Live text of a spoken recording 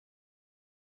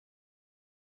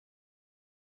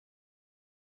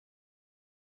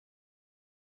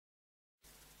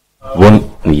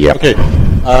Yeah. Okay.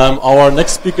 Our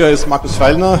next speaker is Markus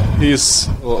Feilner. He was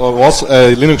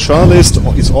a Linux journalist,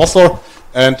 is author,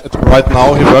 and right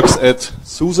now he works at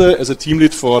SUSE as a team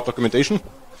lead for documentation,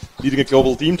 leading a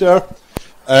global team there.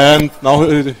 And now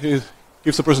he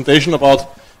gives a presentation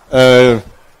about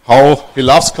how he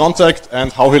loves Kontact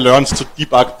and how he learns to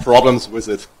debug problems with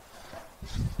it.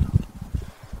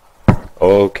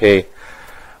 Okay.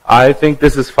 I think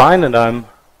this is fine and I'm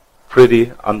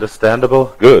pretty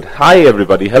understandable. Good. Hi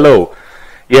everybody. Hello.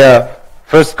 Yeah,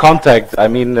 first contact. I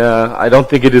mean, I don't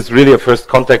think it is really a first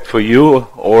contact for you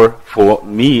or for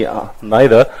me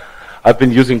neither. I've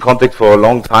been using Kontact for a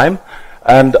long time,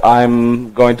 and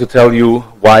I'm going to tell you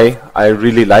why I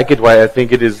really like it, why I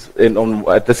think it is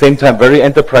at the same time very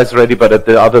enterprise ready, but at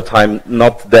the other time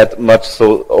not that much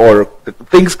so, or the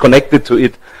things connected to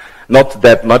it not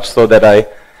that much, so that I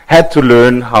had to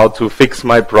learn how to fix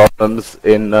my problems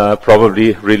in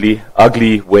probably really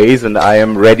ugly ways, and I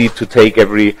am ready to take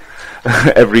every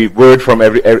word from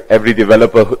every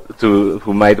developer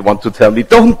who might want to tell me,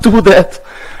 don't do that.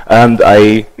 And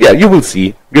you will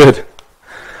see. Good.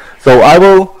 So I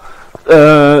will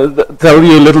tell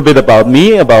you a little bit about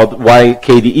me, about why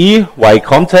KDE, why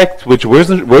Kontact, which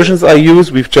versions I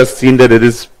use. We've just seen that it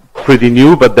is pretty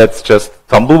new, but that's just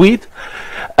tumbleweed.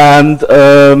 And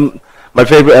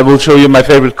I will show you my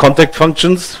favorite Kontact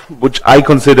functions, which I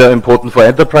consider important for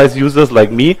enterprise users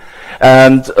like me,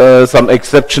 and some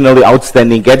exceptionally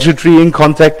outstanding gadgetry in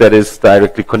Kontact that is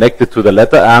directly connected to the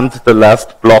letter. And the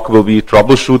last block will be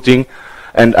troubleshooting,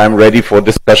 and I'm ready for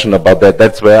discussion about that.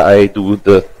 That's where I do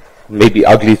the maybe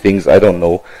ugly things, I don't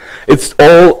know. It's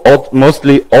all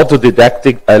mostly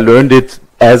autodidactic. I learned it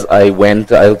as I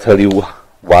went. I'll tell you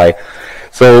why.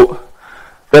 So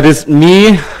that is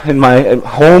me in my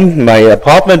home, my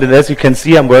apartment, and as you can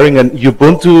see, I'm wearing an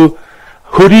Ubuntu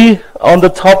hoodie on the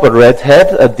top, a red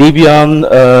hat, a Debian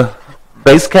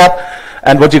base cap,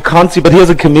 and what you can't see, but here's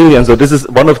a chameleon. So this is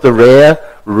one of the rare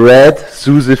red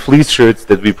SUSE fleece shirts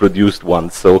that we produced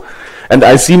once. So, and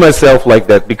I see myself like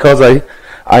that because I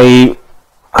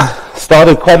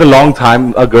started quite a long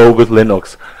time ago with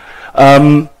Linux.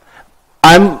 I'm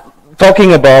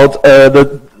talking about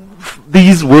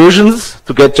these versions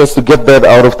to get that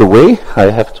out of the way.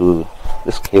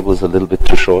 This cable is a little bit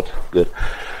too short. Good.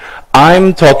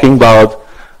 I'm talking about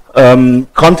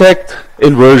Kontact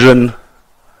in version,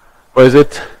 what is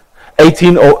it?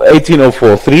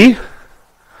 18043.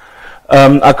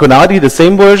 Akonadi, the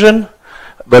same version.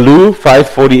 Baloo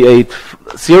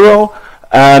 5480,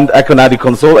 and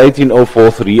Akonadiconsole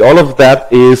 18043. All of that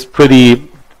is pretty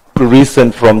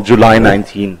recent, from July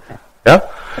 19. Yeah.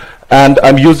 And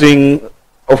I'm using,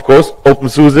 of course,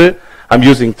 OpenSUSE. I'm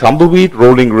using Tumbleweed,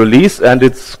 rolling release, and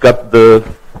it's got the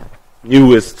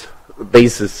newest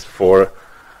basis for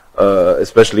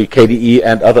especially KDE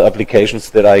and other applications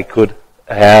that I could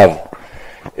have.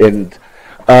 And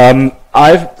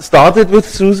I've started with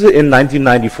SUSE in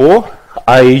 1994.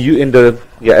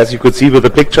 As you could see with the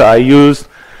picture, I used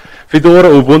Fedora,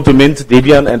 Ubuntu, Mint,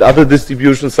 Debian, and other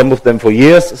distributions, some of them for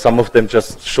years, some of them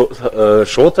just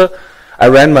shorter. I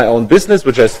ran my own business,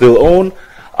 which I still own.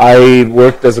 I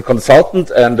worked as a consultant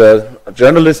and a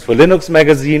journalist for Linux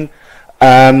magazine,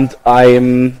 and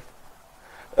I'm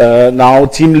now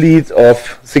team lead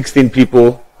of 16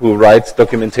 people who write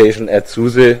documentation at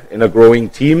SUSE in a growing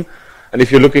team. And if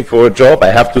you're looking for a job,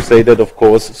 I have to say that, of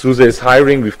course, SUSE is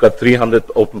hiring. We've got 300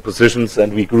 open positions,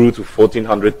 and we grew to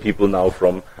 1,400 people now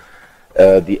from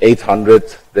the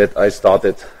 800 that I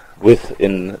started with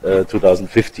in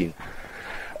 2015.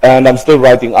 And I'm still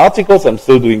writing articles, I'm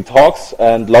still doing talks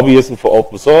and lobbyism for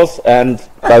open source, and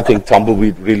I think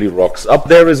Tumbleweed really rocks. Up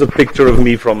there is a picture of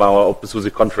me from our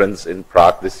OpenSUSE conference in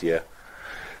Prague this year.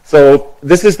 So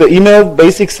this is the email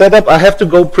basic setup. I have to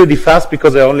go pretty fast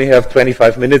because I only have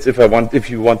 25 minutes if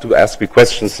you want to ask me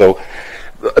questions. So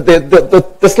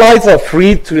the slides are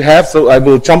free to have, so I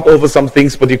will jump over some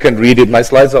things, but you can read it. My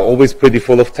slides are always pretty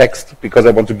full of text because I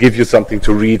want to give you something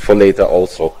to read for later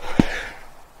also.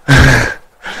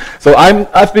 So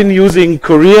I've been using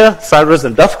Courier, Cyrus,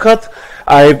 and Dovecot.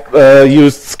 I've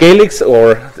used Scalix,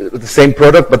 or the same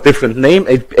product but different name,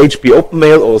 HP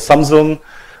OpenMail or Samsung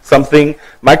something,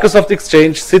 Microsoft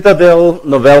Exchange, Citadel,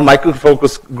 Novell,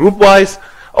 Microfocus, Groupwise,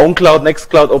 OwnCloud,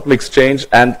 Nextcloud, OpenExchange,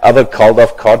 and other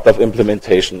CalDAV, CardDAV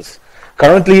implementations.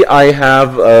 Currently, I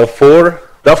have 4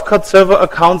 Dovecot server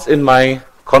accounts in my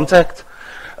Kontact,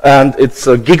 and it's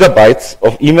gigabytes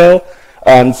of email.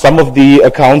 And some of the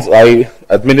accounts I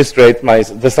administrate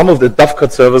some of the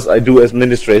Dovecot servers I do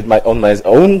administrate on my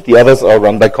own. The others are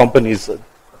run by companies.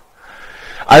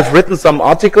 I've written some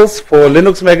articles for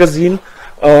Linux magazine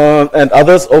and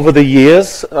others over the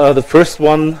years. The first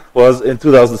one was in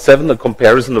 2007, a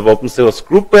comparison of open source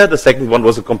Groupware. The second one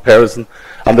was a comparison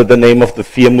under the name of the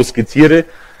Vier Musketiere.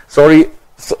 Sorry,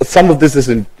 some of this is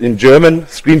in German,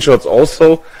 screenshots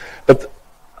also, but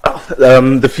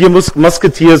the Vier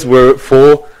Musketeers were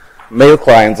 4 mail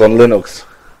clients on Linux.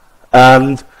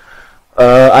 And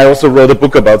I also wrote a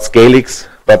book about Scalix,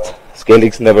 but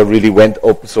Scalix never really went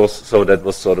open source, so that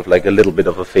was sort of like a little bit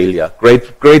of a failure.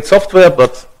 Great software,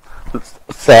 but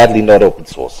sadly not open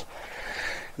source.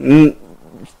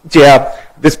 Yeah,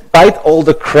 despite all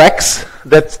the cracks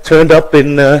that turned up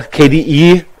in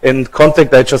KDE and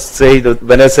Kontact, I just say that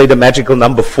when I say the magical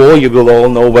number 4, you will all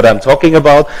know what I'm talking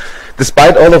about.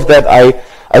 Despite all of that,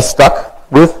 I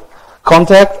stuck with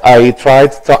Kontact. I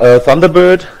tried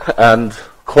Thunderbird and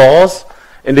Claws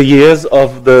in the years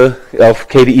of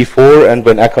KDE 4 and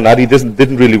when Akonadi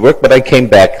didn't really work, but I came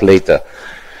back later.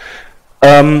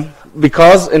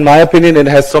 Because, in my opinion, it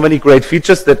has so many great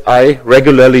features that I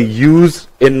regularly use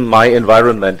in my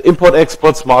environment. Import,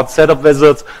 export, smart setup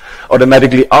wizards,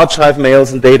 automatically archive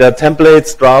mails and data,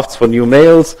 templates, drafts for new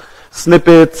mails,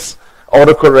 snippets,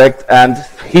 autocorrect, and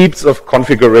heaps of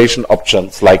configuration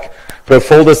options like per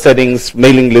folder settings,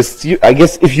 mailing lists. I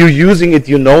guess if you're using it,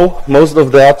 you know most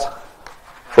of that.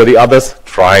 For the others,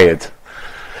 try it.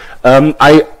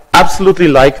 I absolutely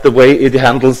like the way it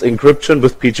handles encryption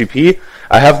with PGP.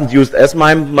 I haven't used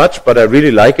SMIME much, but I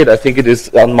really like it. I think it is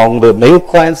among the mail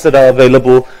clients that are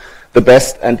available the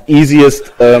best and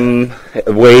easiest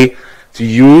way to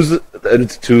use and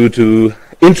to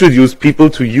introduce people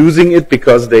to using it,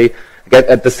 because they get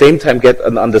at the same time get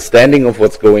an understanding of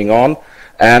what's going on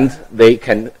and they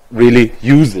can really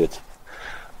use it.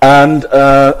 And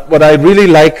what I really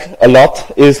like a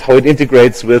lot is how it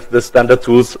integrates with the standard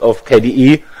tools of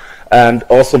KDE and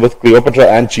also with Cleopatra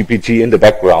and GPT in the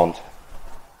background.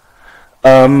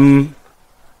 And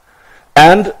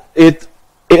it,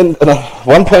 in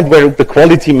one point where the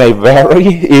quality may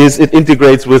vary, is it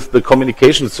integrates with the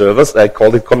communication servers. I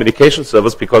call it communication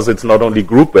servers because it's not only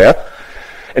Groupware.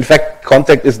 In fact,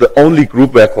 Kontact is the only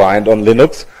Groupware client on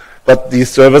Linux. But these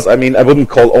servers, I mean, I wouldn't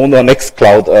call Owner,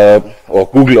 Nextcloud, or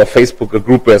Google or Facebook a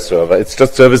Groupware server. It's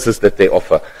just services that they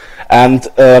offer. And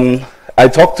I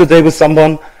talked today with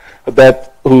someone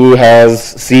who has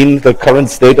seen the current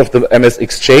state of the MS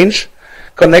Exchange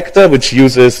connector, which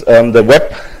uses the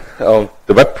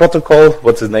web protocol.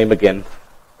 What's his name again?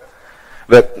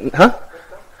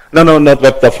 No, not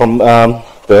Webda, from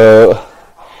the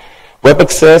Web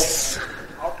Access.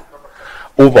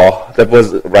 OVA. That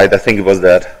was right. I think it was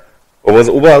that. Or was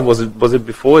it OVA? Was it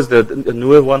before? Is there a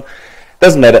newer one?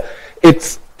 Doesn't matter.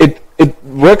 It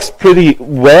works pretty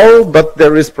well, but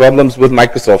there is problems with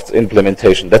Microsoft's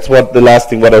implementation. That's the last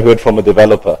thing what I heard from a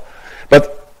developer.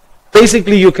 But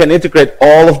basically, you can integrate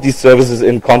all of these services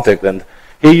in Kontact. And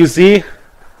here you see,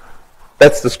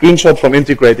 that's the screenshot from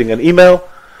integrating an email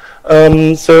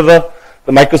server.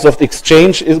 The Microsoft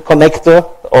Exchange connector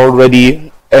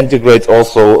already integrates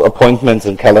also appointments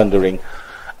and calendaring.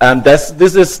 And this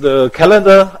is the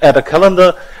calendar, add a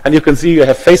calendar, and you can see you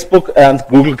have Facebook and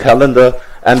Google Calendar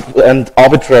and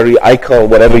arbitrary iCal,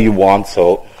 whatever you want.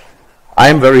 So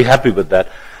I'm very happy with that.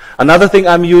 Another thing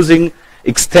I'm using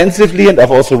extensively, and I've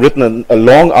also written a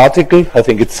long article, I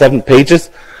think it's 7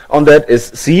 pages, on that is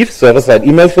Sieve, server-side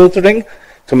email filtering.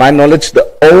 To my knowledge,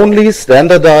 the only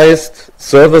standardized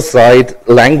server-side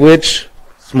language,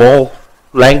 small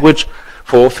language,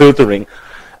 for filtering.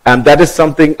 And that is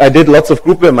something, I did lots of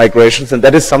Groupware migrations, and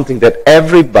that is something that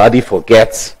everybody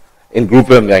forgets in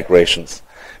Groupware migrations.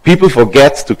 People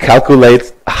forget to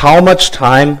calculate how much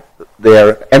time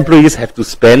their employees have to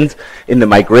spend in the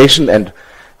migration and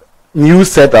new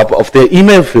setup of their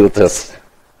email filters.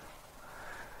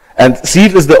 And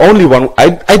Sieve is the only one.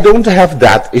 I don't have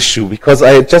that issue because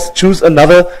I just choose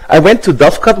another. I went to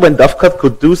Dovecot when Dovecot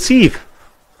could do Sieve.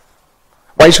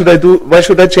 Why should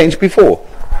I change before?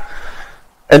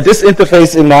 And this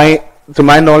interface, to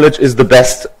my knowledge, is the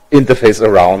best interface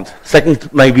around.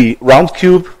 Second, maybe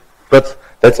Roundcube, but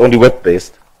that's only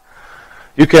web-based.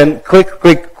 You can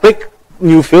click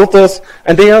new filters,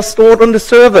 and they are stored on the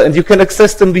server, and you can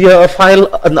access them via a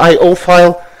file, an I/O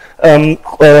file, an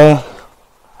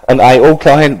I/O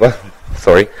client.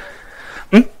 Sorry.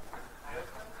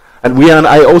 And we are an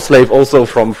I/O slave also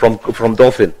from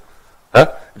Dolphin.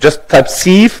 Just type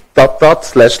sieve ...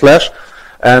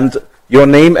 / and your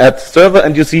name at server,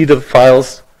 and you see the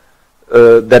files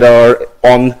that are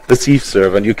on the Sieve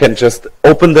server, and you can just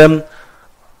open them.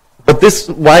 But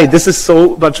why this is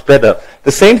so much better?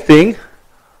 The same thing.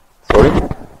 Sorry.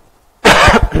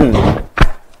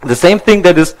 The same thing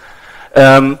that is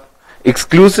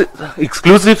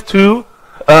exclusive to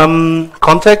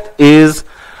Kontact is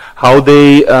how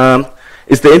they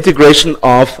is the integration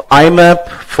of IMAP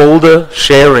folder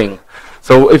sharing.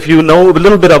 So if you know a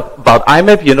little bit about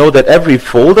IMAP, you know that every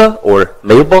folder or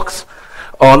mailbox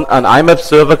on an IMAP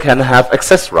server can have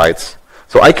access rights.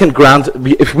 So I can grant,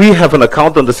 if we have an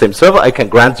account on the same server, I can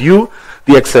grant you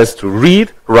the access to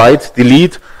read, write,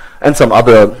 delete, and some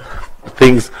other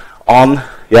things on,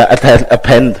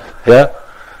 append,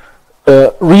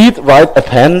 read, write,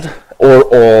 append, or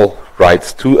all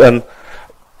rights to a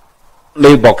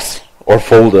mailbox or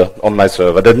folder on my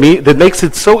server. That makes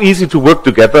it so easy to work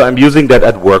together. I'm using that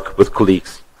at work with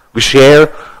colleagues. We share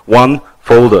one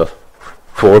folder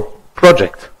for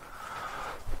project.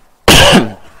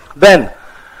 Then,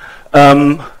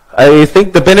 I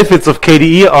think the benefits of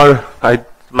KDE are,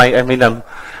 I'm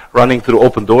running through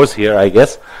open doors here, I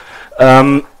guess.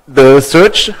 The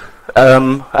search,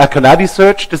 Akonadi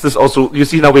search, this is also, you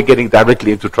see now we're getting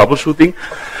directly into troubleshooting.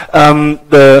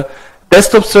 The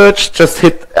desktop search, just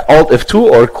hit Alt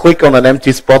F2 or click on an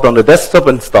empty spot on the desktop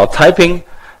and start typing,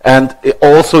 and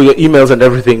also your emails and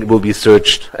everything will be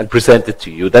searched and presented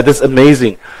to you. That is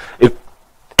amazing.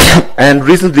 And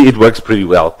recently it works pretty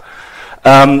well.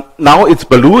 Now it's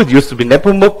Baloo. It used to be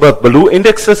Nepomuk, but Baloo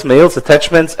indexes mails,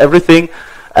 attachments, everything.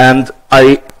 And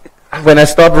when I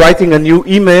start writing a new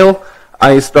email,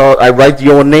 I write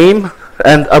your name,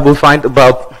 and I will find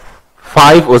about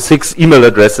 5 or 6 email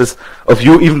addresses of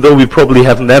you, even though we probably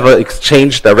have never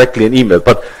exchanged directly an email.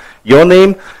 But your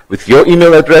name with your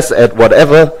email address at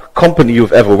whatever company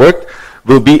you've ever worked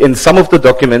will be in some of the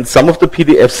documents, some of the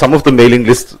PDFs, some of the mailing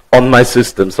lists on my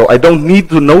system. So I don't need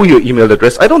to know your email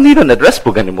address. I don't need an address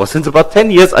book anymore. Since about 10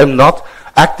 years, I'm not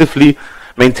actively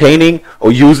maintaining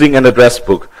or using an address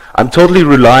book. I'm totally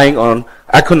relying on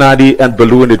Akonadi and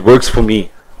Baloo, and it works for me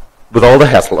with all the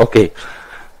hassle. Okay,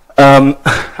 I'm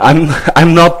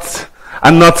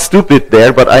not stupid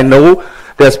there, but I know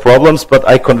there's problems. But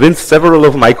I convinced several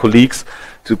of my colleagues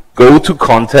to go to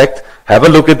Kontact, have a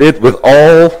look at it with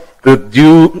all the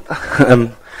due,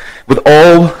 with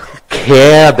all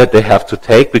care that they have to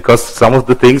take, because some of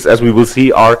the things, as we will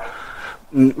see,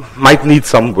 might need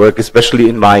some work, especially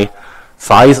in my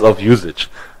size of usage.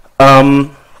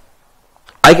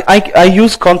 I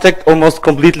use Kontact almost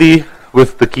completely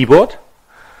with the keyboard,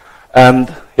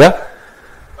 and yeah.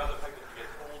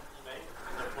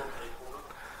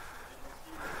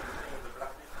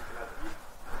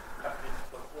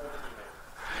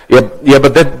 Yeah,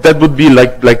 but that would be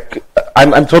like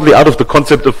I'm totally out of the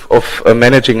concept of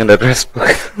managing an address book.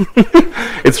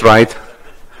 It's right.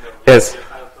 Yes.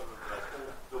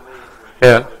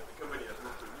 Yeah.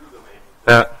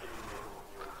 Yeah.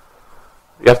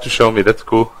 You have to show me. That's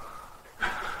cool.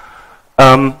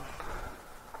 I'm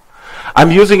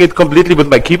using it completely with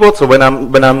my keyboard. So when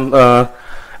I'm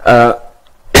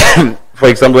for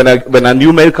example, when a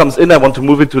new mail comes in, I want to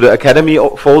move it to the Academy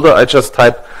folder. I just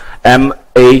type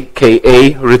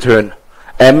MAKA return.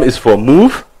 M is for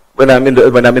move. When I'm in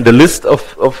the list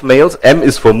of mails, M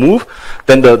is for move.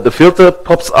 Then the filter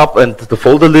pops up and the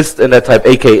folder list, and I type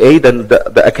AKA. Then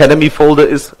the Academy folder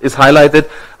is highlighted,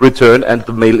 return, and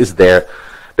the mail is there.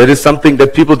 That is something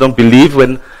that people don't believe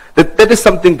that is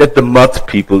something that the mod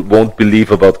people won't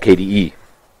believe about KDE.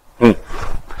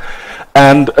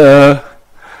 And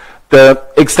the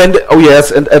extended, oh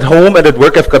yes, and at home and at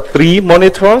work I've got 3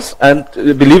 monitors, and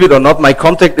believe it or not, my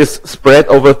Kontact is spread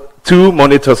over 2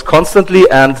 monitors constantly,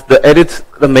 and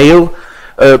the mail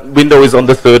window is on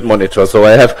the 3rd monitor. So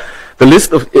I have the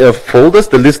list of folders,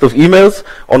 the list of emails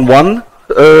on one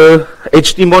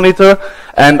HD monitor,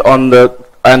 and the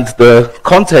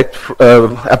Kontact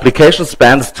application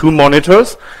spans 2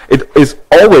 monitors. It is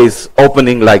always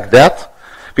opening like that,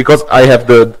 because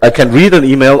I can read an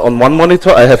email on one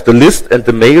monitor. I have the list and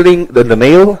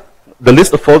the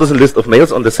list of folders and list of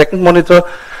mails on the 2nd monitor,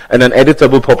 and an editor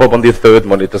will pop up on the 3rd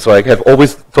monitor. So I have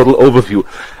always total overview.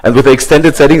 And with the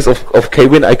extended settings of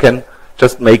Kwin, I can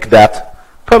just make that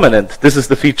permanent. This is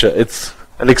the feature. It's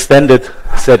an extended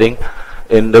setting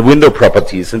in the window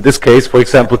properties. In this case, for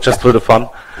example, just for the fun,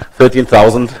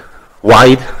 13,000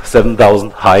 wide,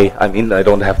 7,000 high. I mean, I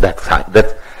don't have that high.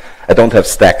 I don't have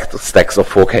stacks of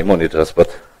 4K monitors,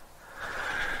 but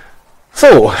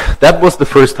so that was the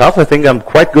first half. I think I'm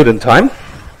quite good in time.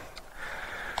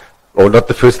 Or not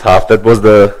the first half. That was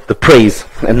the praise,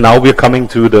 and now we're coming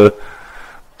to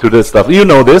the stuff. You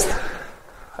know this,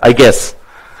 I guess.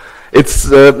 It's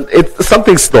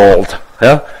something stalled.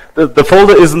 Yeah, the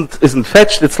folder isn't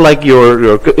fetched. It's like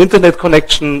your internet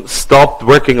connection stopped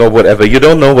working or whatever. You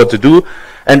don't know what to do,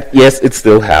 and yes, it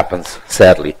still happens,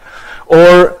 sadly.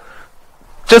 Or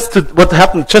what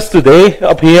happened just today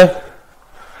up here.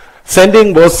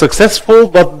 Sending was successful,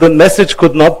 but the message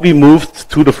could not be moved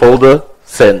to the folder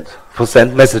send for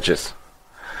send messages.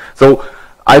 So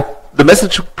the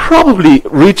message probably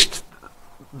reached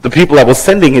the people I was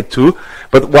sending it to,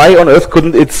 but why on earth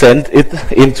couldn't it send it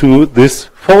into this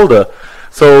folder?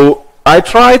 So I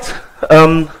tried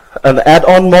an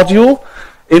add-on module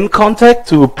in Kontact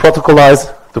to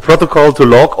protocolize the protocol to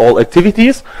log all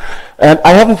activities, and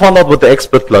I haven't found out what the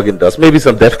expert plugin does. Maybe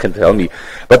some dev can tell me.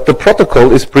 But the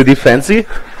protocol is pretty fancy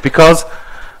because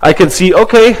I can see,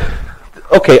 okay,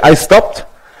 I stopped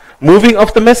moving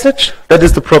of the message. That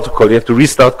is the protocol. You have to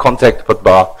restart contact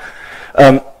bar.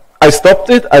 I stopped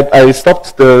it. I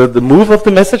stopped the move of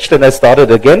the message. Then I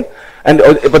started again,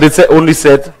 but it only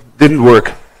said didn't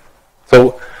work.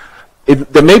 So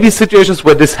there may be situations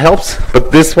where this helps,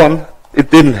 but this one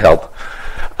it didn't help.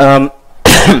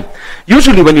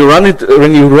 Usually, when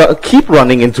you keep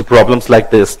running into problems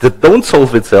like this that don't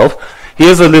solve itself,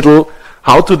 here's a little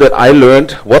how-to that I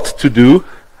learned what to do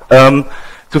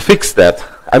to fix that.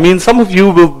 I mean, some of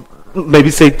you will maybe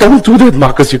say, "Don't do that,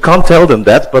 Markus. You can't tell them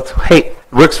that." But hey, it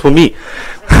works for me,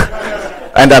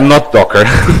 and I'm not Docker.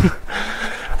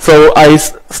 So I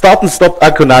start and stop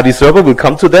Akonadi server. We'll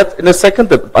come to that in a second.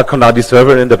 The Akonadi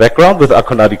server in the background with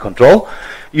Akonadiconsole.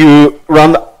 You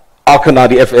run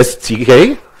Akonadi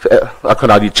fsck,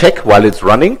 Akonadi check while it's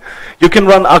running. You can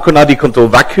run Akonadiconsole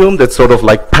vacuum, that's sort of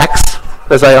like packs,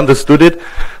 as I understood it,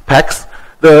 packs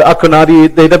the Akonadi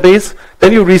database.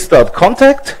 Then you restart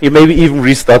Kontact, you maybe even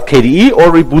restart KDE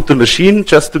or reboot the machine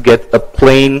just to get a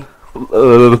plain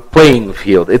playing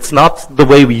field. It's not the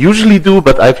way we usually do,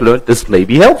 but I've learned this may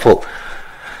be helpful.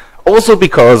 Also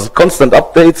because constant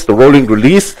updates, the rolling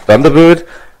release, Thunderbird,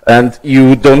 and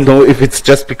you don't know if it's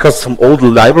just because some old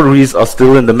libraries are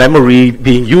still in the memory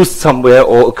being used somewhere,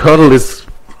 or a kernel is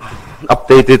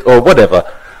updated, or whatever.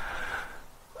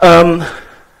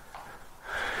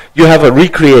 You have a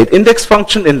recreate index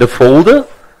function in the folder.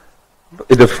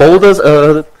 In the folders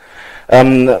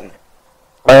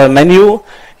menu,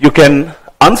 you can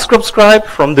unsubscribe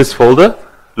from this folder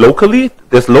locally.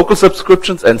 There's local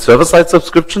subscriptions and server-side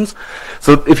subscriptions.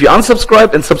 So if you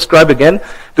unsubscribe and subscribe again,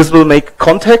 this will make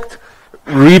Kontact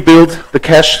rebuild the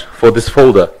cache for this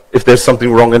folder if there's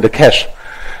something wrong in the cache.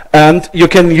 And you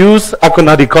can use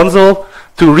Akonadiconsole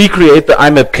to recreate the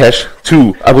IMAP cache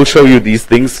too. I will show you these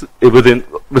things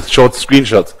with short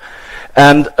screenshots.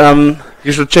 And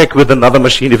you should check with another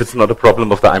machine if it's not a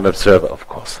problem of the IMAP server, of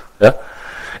course. Yeah?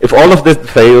 If all of this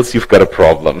fails, you've got a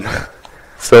problem.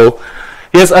 So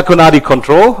here's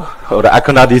Akonadiconsole, or the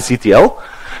Akonadictl.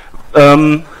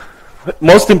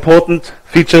 Most important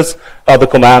features are the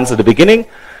commands at the beginning: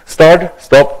 start,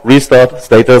 stop, restart,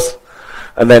 status,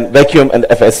 and then vacuum and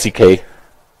fsck.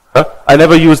 I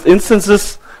never used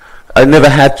instances. I never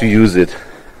had to use it.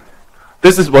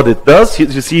 This is what it does.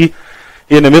 You see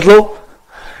here in the middle.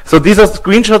 So these are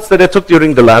screenshots that I took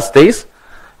during the last days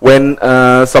when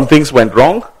some things went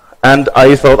wrong. And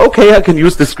I thought, okay, I can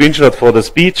use this screenshot for the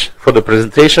speech, for the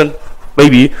presentation.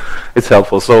 Maybe it's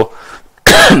helpful. So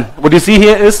what you see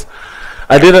here is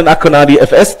I did an Akonadi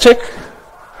fcheck,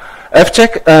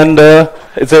 and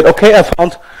it said, okay, I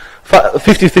found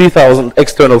 53,000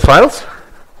 external files.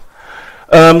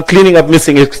 Cleaning up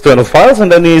missing external files,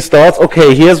 and then he starts,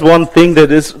 okay, here's one thing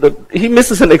that he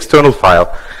misses an external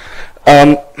file.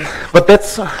 But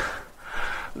that's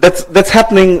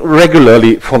happening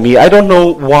regularly for me. I don't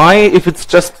know why, if it's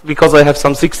just because I have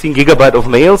some 16 gigabyte of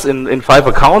mails in 5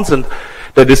 accounts, and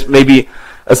that is maybe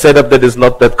a setup that is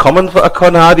not that common for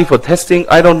Akonadi for testing.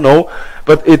 I don't know,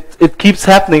 but it keeps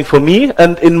happening for me,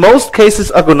 and in most cases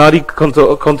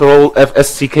Akonadiconsole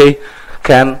fsck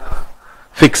can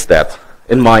fix that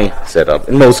in my setup,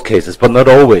 in most cases, but not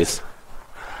always.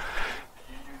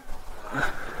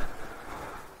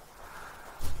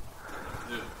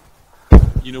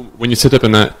 You know, when you set up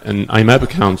an IMAP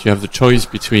account, you have the choice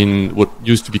between what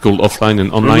used to be called offline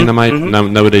and online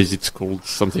IMAP. Nowadays it's called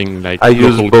something like I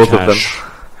use both cache. of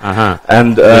them.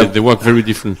 And they work very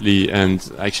differently, and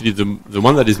actually the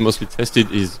one that is mostly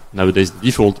tested is nowadays the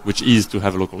default, which is to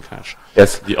have a local cache.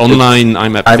 Yes. The online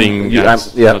IMAP thing, I'm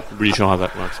not really sure how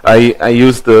that works. I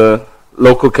use the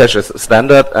local cache as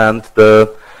standard, and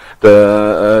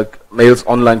the mails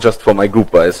online just for my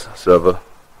Groupware server.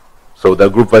 So the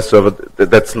Groupware server,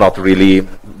 that's not really,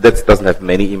 that doesn't have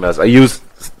many emails. I use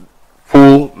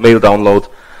full mail download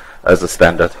as a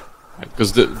standard.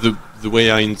 Because the way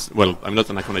well, I'm not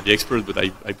an Akonadi expert, but I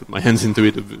put my hands into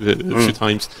it a few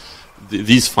times.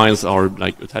 These files are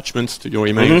like attachments to your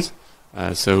emails.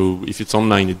 So if it's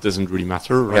online, it doesn't really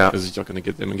matter, right? Because you're going to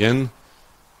get them again.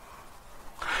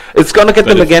 It's going to get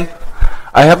them again.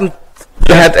 I haven't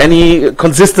had any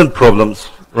consistent problems.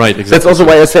 Right, exactly. That's also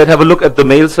why I said have a look at the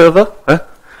mail server.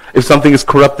 If something is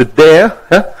corrupted there,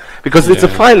 because it's a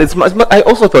file. I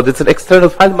also thought it's an external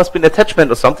file. It must be an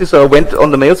attachment or something. So I went on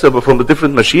the mail server from a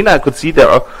different machine. I could see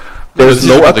there's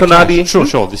no Akonadi.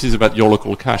 Sure. This is about your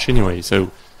local cache anyway. So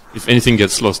if anything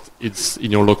gets lost, it's in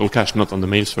your local cache, not on the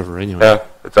mail server anyway. Yeah,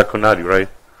 it's Akonadi, right?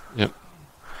 Yeah.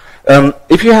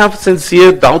 If you have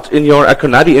sincere doubt in your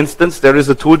Akonadi instance, there is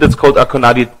a tool that's called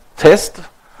Akonadi test,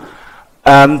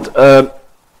 and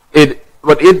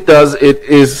what it does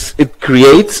it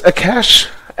creates a cache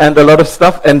and a lot of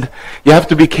stuff, and you have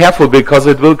to be careful because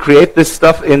it will create this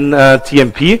stuff in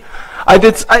TMP.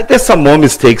 There's some more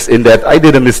mistakes in that. I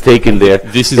did a mistake in there.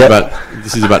 This is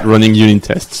about running unit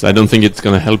tests. I don't think it's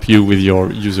going to help you with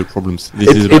your user problems.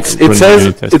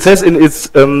 It says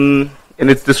in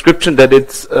its description that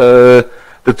it's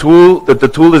the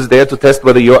tool is there to test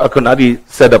whether your Akonadi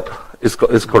setup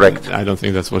is correct. I don't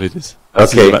think that's what it is. Okay.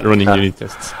 This is about running unit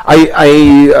tests.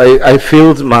 I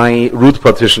filled my root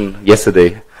partition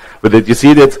yesterday with it. You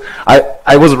see that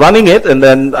I was running it and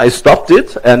then I stopped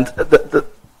it, and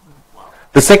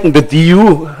the second the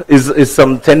DU is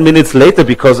some 10 minutes later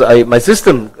because my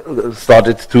system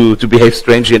started to behave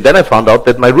strangely, and then I found out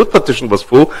that my root partition was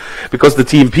full because the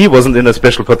TMP wasn't in a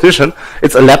special partition.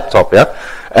 It's a laptop,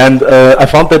 and I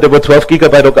found that there were 12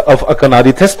 gigabyte of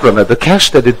Akonadi test runner. The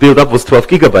cache that it built up was 12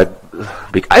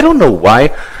 gigabyte big. I don't know why,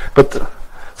 but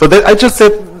so that I just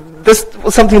said this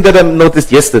was something that I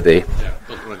noticed yesterday. Yeah,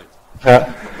 don't run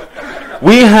it.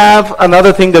 We have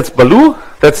another thing that's Baloo.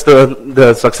 That's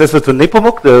the successor to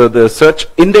Nepomuk, the search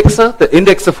indexer, the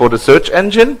indexer for the search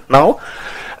engine now.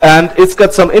 And it's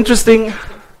got some interesting,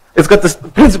 it's got this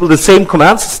principle, the same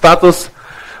commands, status,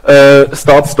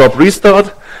 start, stop,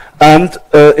 restart. And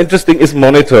interesting is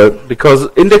monitor, because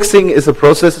indexing is a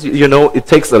process, it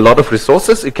takes a lot of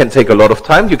resources. It can take a lot of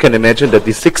time. You can imagine that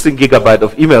the 16 gigabyte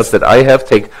of emails that I have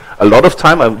take a lot of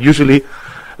time. I usually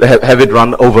have it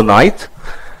run overnight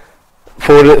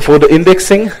for the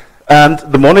indexing. And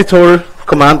the monitor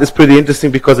command is pretty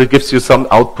interesting because it gives you some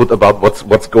output about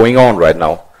what's going on right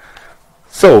now.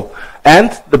 So,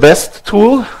 and the best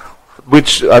tool,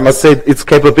 which I must say its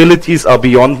capabilities are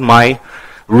beyond my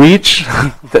reach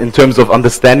in terms of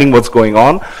understanding what's going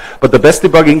on, but the best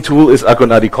debugging tool is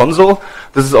Akonadiconsole.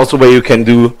 This is also where you can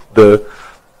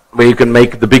where you can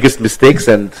make the biggest mistakes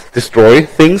and destroy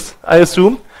things, I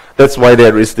assume. That's why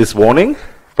there is this warning.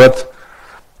 But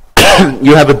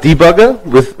you have a debugger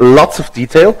with lots of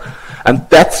detail, and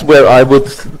that's where I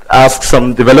would ask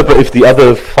some developer if the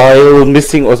other file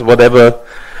missing or whatever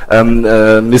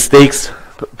mistakes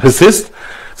persist.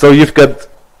 So you've got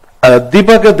a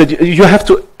debugger that you have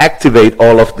to activate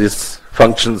all of these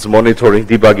functions, monitoring,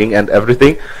 debugging, and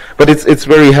everything. But it's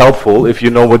very helpful if you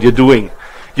know what you're doing.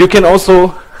 You can also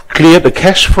clear the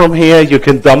cache from here. You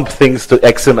can dump things to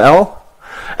XML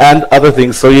and other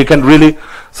things. So you can really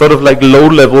sort of like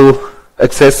low-level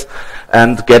access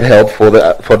and get help for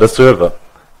the server.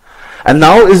 And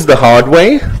now is the hard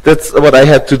way. That's what I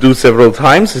had to do several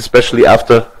times, especially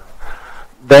after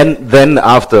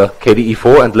after KDE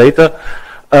 4 and later.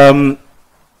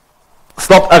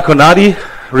 Stop Akonadi,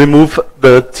 remove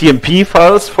the TMP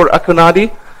files for Akonadi.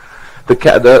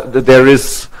 There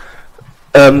is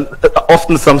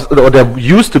often there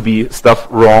used to be stuff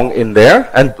wrong in there,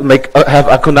 and have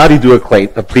Akonadi do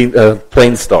a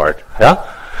plain start.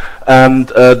 And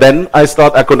then I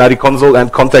start Akonadiconsole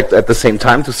and Kontact at the same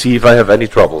time to see if I have any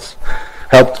troubles.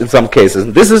 Helped in some cases.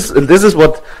 And this is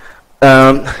what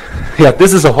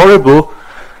this is a horrible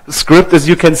script, as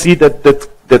you can see,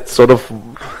 that sort of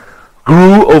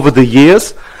grew over the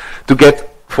years to get,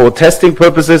 for testing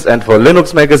purposes and for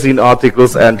Linux Magazine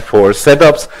articles and for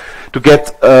setups, to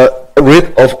get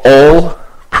rid of all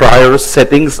prior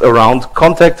settings around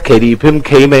Kontact, KDE-PIM,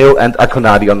 Kmail, and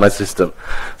Akonadi on my system.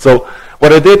 So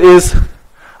what I did is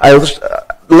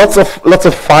lots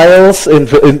of files in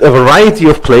a variety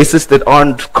of places that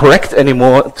aren't correct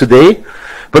anymore today.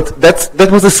 But that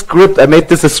was a script. I made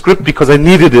this a script because I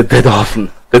needed it that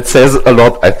often. That says a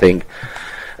lot, I think.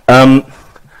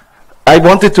 I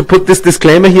wanted to put this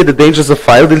disclaimer here, the dangers of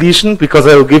file deletion, because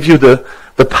I will give you the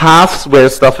paths where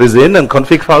stuff is in and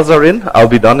config files are in. I'll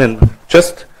be done in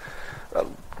just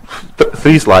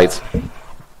 3 slides.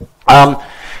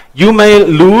 You may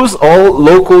lose all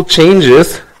local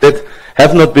changes that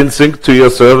have not been synced to your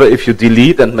server if you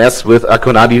delete and mess with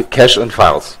Akonadi cache and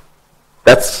files.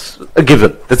 That's a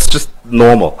given. That's just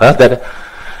normal.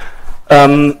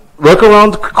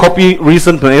 Workaround, copy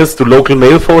recent mails to local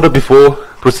mail folder before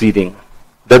proceeding.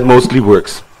 That mostly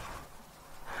works.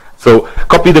 So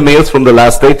copy the mails from the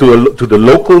last day to the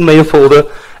local mail folder,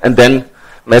 and then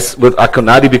mess with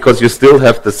Akonadi because you still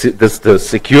have the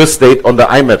secure state on the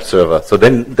IMAP server. So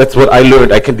then that's what I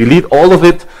learned. I can delete all of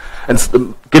it and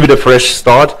give it a fresh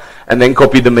start, and then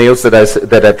copy the mails that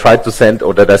I tried to send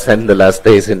or that I sent in the last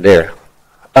days in there.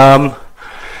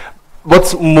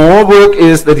 What's more work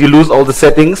is that you lose all the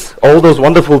settings, all those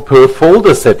wonderful per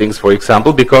folder settings, for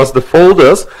example, because the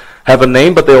folders have a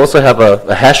name, but they also have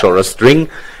a hash or a string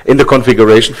in the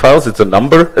configuration files. It's a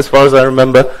number, as far as I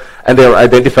remember, and they are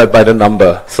identified by the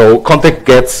number. So Kontact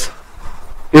gets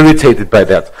irritated by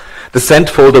that. The sent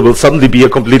folder will suddenly be a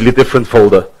completely different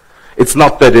folder. It's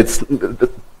not that it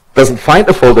doesn't find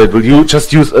a folder, it will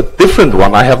just use a different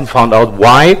one. I haven't found out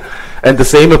why, and the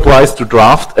same applies to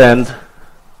draft and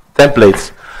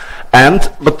templates.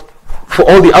 But for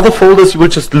all the other folders, you will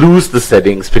just lose the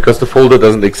settings because the folder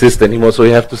doesn't exist anymore, so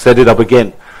you have to set it up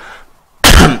again.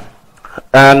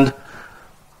 And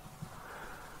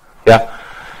yeah,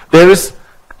 there is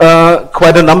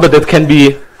quite a number that can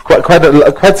be,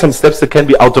 quite some steps that can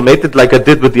be automated, like I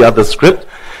did with the other script.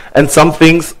 And some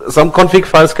config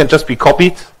files can just be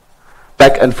copied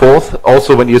back and forth.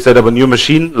 Also, when you set up a new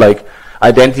machine, like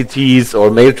identities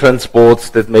or mail transports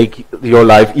that make your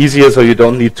life easier, so you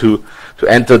don't need to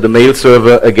enter the mail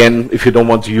server again if you don't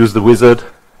want to use the wizard.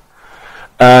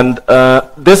 And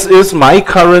this is my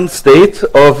current state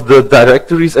of the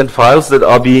directories and files that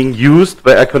are being used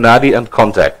by Akonadi and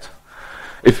Kontact.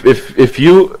 If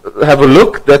you have a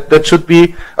look, that should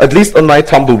be at least on my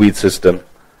tumbleweed system.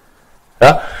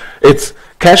 Yeah? It's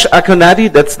cache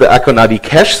Akonadi, that's the Akonadi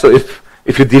cache. So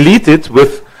if you delete it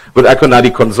with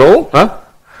Akonadiconsole,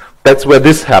 that's where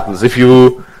this happens. If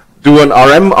you do an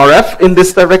rf in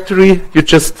this directory, you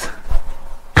just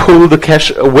pull the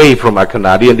cache away from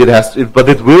Akonadi, and but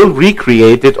it will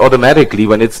recreate it automatically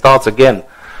when it starts again,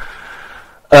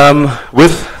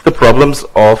 with the problems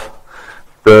of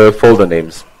the folder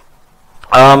names.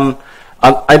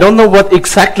 I don't know what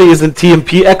exactly is in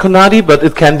TMP Akonadi, but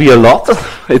it can be a lot.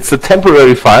 It's the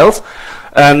temporary files,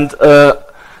 and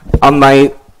on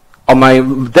my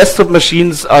desktop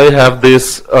machines, I have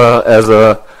this as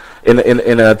in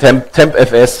a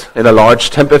tempfs, in a large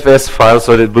tempfs file,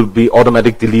 so that it will be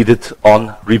automatic deleted on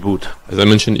reboot. As I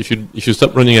mentioned, if you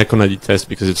stop running Akonadi test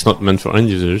because it's not meant for end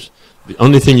users, the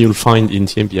only thing you'll find in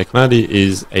TMP Akonadi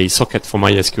is a socket for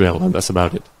MySQL, and that's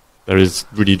about it. There is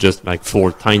really just like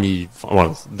 4 tiny,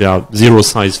 well, they are 0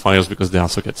 size files because they are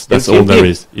sockets. That's all there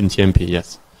is in TMP,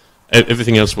 yes.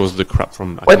 Everything else was the crap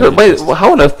from Akonadi. Wait,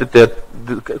 how on earth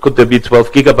could there be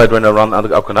 12 gigabyte when I run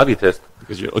Akonadi test?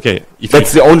 Because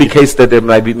that's the only case that there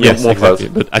might be more exactly. files.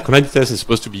 But Akonadi test is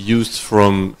supposed to be used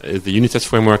from the unit test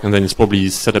framework, and then it's probably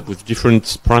set up with different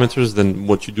parameters than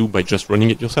what you do by just running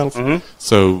it yourself. Mm-hmm.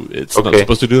 So it's not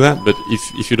supposed to do that, but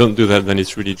if you don't do that, then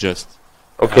it's really just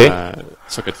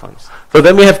socket files. So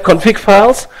then we have config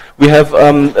files. We have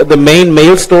the main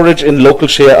mail storage in local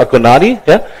share Akonadi.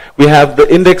 Yeah? We have the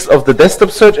index of the desktop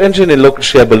search engine in local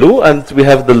share Baloo, and we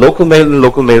have the local mail and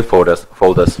local mail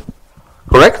folders.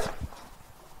 Correct?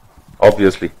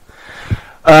 Obviously.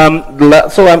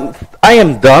 So I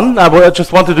am done. I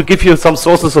just wanted to give you some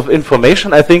sources of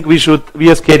information. I think we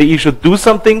as KDE should do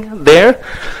something there,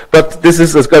 but this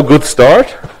is a good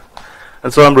start.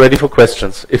 And so I'm ready for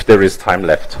questions, if there is time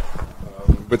left.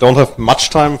 We don't have much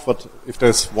time, but if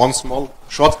there's one small,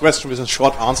 short question with a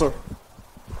short answer.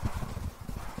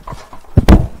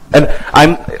 And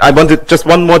I wanted just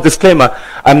one more disclaimer.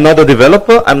 I'm not a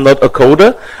developer, I'm not a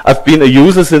coder. I've been a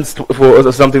user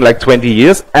for something like 20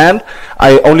 years, and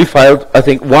I only filed, I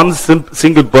think, one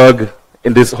single bug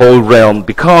in this whole realm,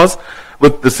 because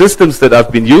with the systems that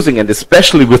I've been using, and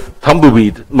especially with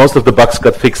Tumbleweed, most of the bugs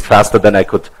got fixed faster than I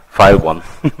could file one.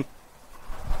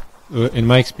 In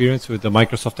my experience with the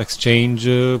Microsoft Exchange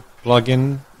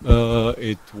plugin,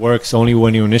 it works only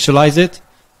when you initialize it,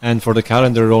 and for the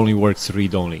calendar it only works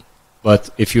read-only.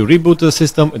 But if you reboot the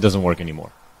system, it doesn't work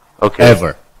anymore. Okay.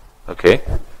 Ever. Okay.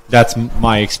 That's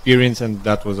my experience, and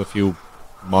that was a few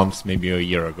months, maybe a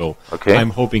year ago. Okay. I'm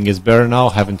hoping it's better now.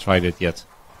 Haven't tried it yet.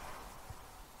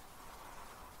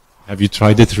 Have you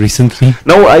tried it recently?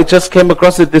 No, I just came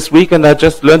across it this week, and I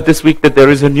just learned this week that there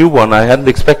is a new one. I hadn't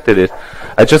expected it.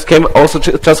 I just came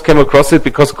across it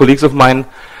because colleagues of mine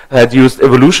had used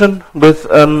Evolution with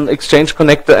Exchange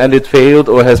Connector, and it failed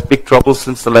or has big trouble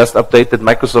since the last update that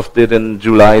Microsoft did in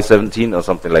July 17 or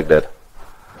something like that.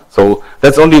 So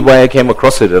that's only why I came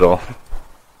across it at all.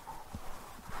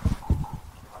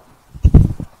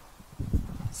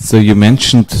 So you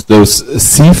mentioned those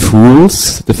CF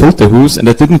rules, the filter rules, and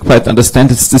I didn't quite understand.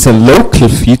 Is this a local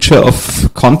feature of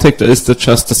Kontact, or is that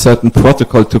just a certain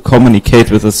protocol to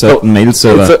communicate with a certain mail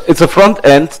server? It's a front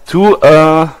end to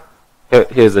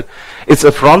here's it. It's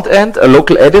a front end, a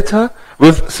local editor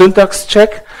with syntax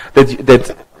check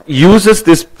that uses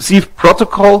this CF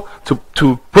protocol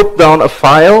to put down a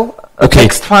file, a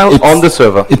text file on the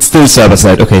server. It's still server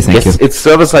side. Okay, thank you. Yes, it's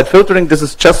server side filtering. This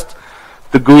is just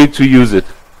the GUI to use it.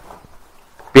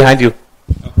 Behind you.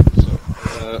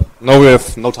 No, we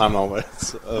have no time now.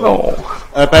 No.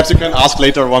 Perhaps you can ask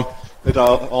later on.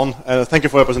 Thank you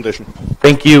for your presentation.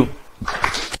 Thank you.